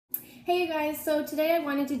Hey you guys, so today I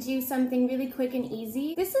wanted to do something really quick and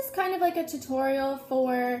easy. This is kind of like a tutorial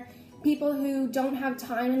for people who don't have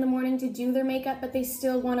time in the morning to do their makeup but they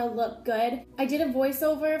still want to look good. I did a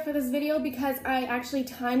voiceover for this video because I actually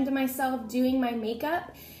timed myself doing my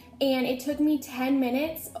makeup and it took me 10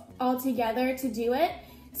 minutes altogether to do it.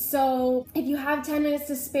 So if you have 10 minutes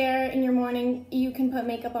to spare in your morning, you can put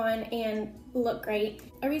makeup on and look great.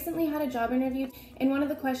 I recently had a job interview and one of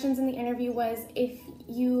the questions in the interview was if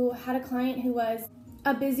you had a client who was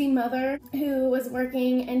a busy mother who was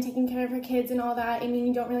working and taking care of her kids and all that, and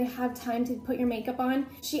you don't really have time to put your makeup on.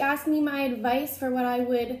 She asked me my advice for what I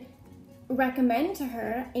would recommend to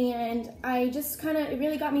her, and I just it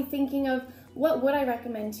really got me thinking of what would I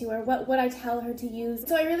recommend to her, what would I tell her to use.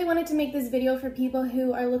 So I really wanted to make this video for people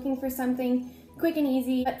who are looking for something quick and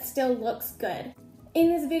easy that still looks good. In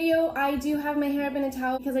this video, I do have my hair up in a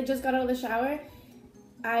towel because I just got out of the shower.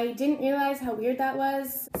 I didn't realize how weird that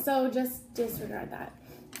was, so just disregard that.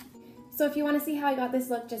 So if you want to see how I got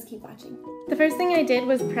this look, just keep watching. The first thing I did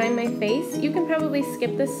was prime my face. You can probably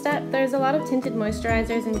skip this step. There's a lot of tinted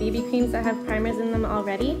moisturizers and BB creams that have primers in them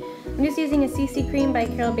already. I'm just using a CC cream by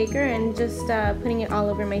Caryl and just putting it all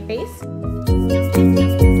over my face.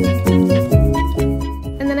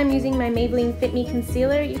 And then I'm using my Maybelline Fit Me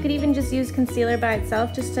Concealer. You could even just use concealer by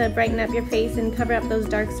itself just to brighten up your face and cover up those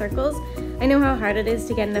dark circles. I know how hard it is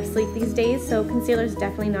to get enough sleep these days, so concealer is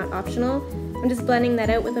definitely not optional. I'm just blending that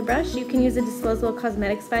out with a brush. You can use a disposable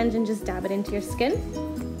cosmetic sponge and just dab it into your skin.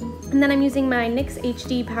 And then I'm using my NYX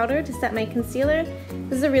HD powder to set my concealer.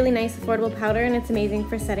 This is a really nice affordable powder and it's amazing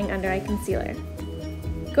for setting under eye concealer.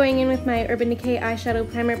 Going in with my Urban Decay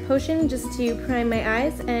eyeshadow primer potion just to prime my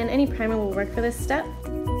eyes, and any primer will work for this step.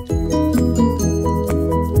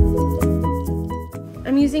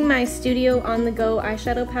 I'm using my Studio On The Go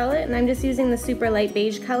eyeshadow palette and I'm just using the super light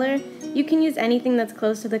beige color. You can use anything that's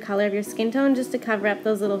close to the color of your skin tone just to cover up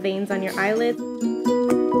those little veins on your eyelids.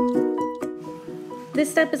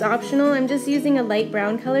 This step is optional. I'm just using a light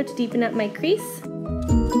brown color to deepen up my crease.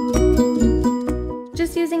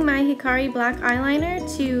 Just using my Hikari black eyeliner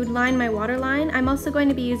to line my waterline. I'm also going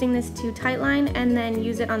to be using this to tightline and then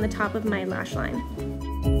use it on the top of my lash line.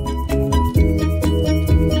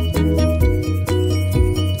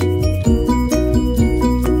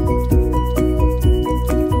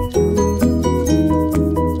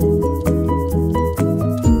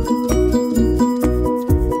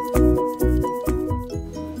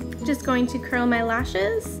 Going to curl my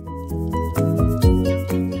lashes.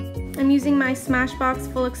 I'm using my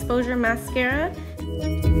Smashbox Full Exposure Mascara.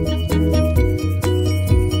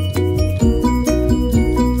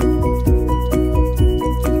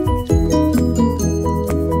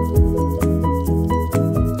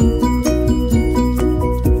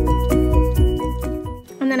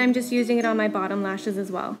 And then I'm just using it on my bottom lashes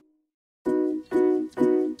as well.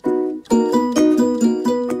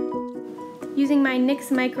 Using my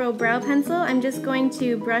NYX Micro Brow Pencil, I'm just going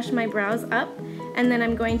to brush my brows up and then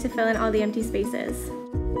I'm going to fill in all the empty spaces.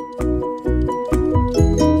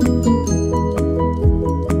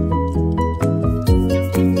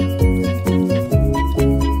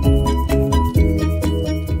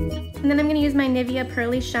 And then I'm going to use my Nivea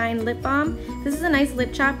Pearly Shine Lip Balm. This is a nice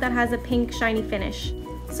lip chap that has a pink shiny finish.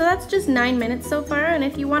 So that's just 9 minutes so far, and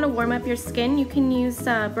if you want to warm up your skin, you can use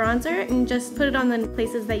bronzer and just put it on the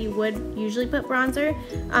places that you would usually put bronzer,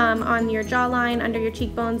 on your jawline, under your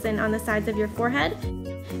cheekbones, and on the sides of your forehead.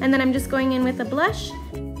 And then I'm just going in with a blush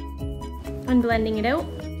and blending it out.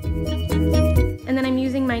 And then I'm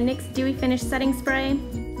using my NYX Dewy Finish Setting Spray.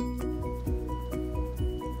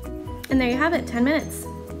 And there you have it, 10 minutes.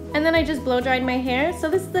 And then I just blow dried my hair. So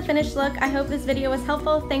this is the finished look. I hope this video was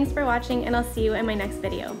helpful. Thanks for watching and I'll see you in my next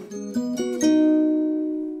video.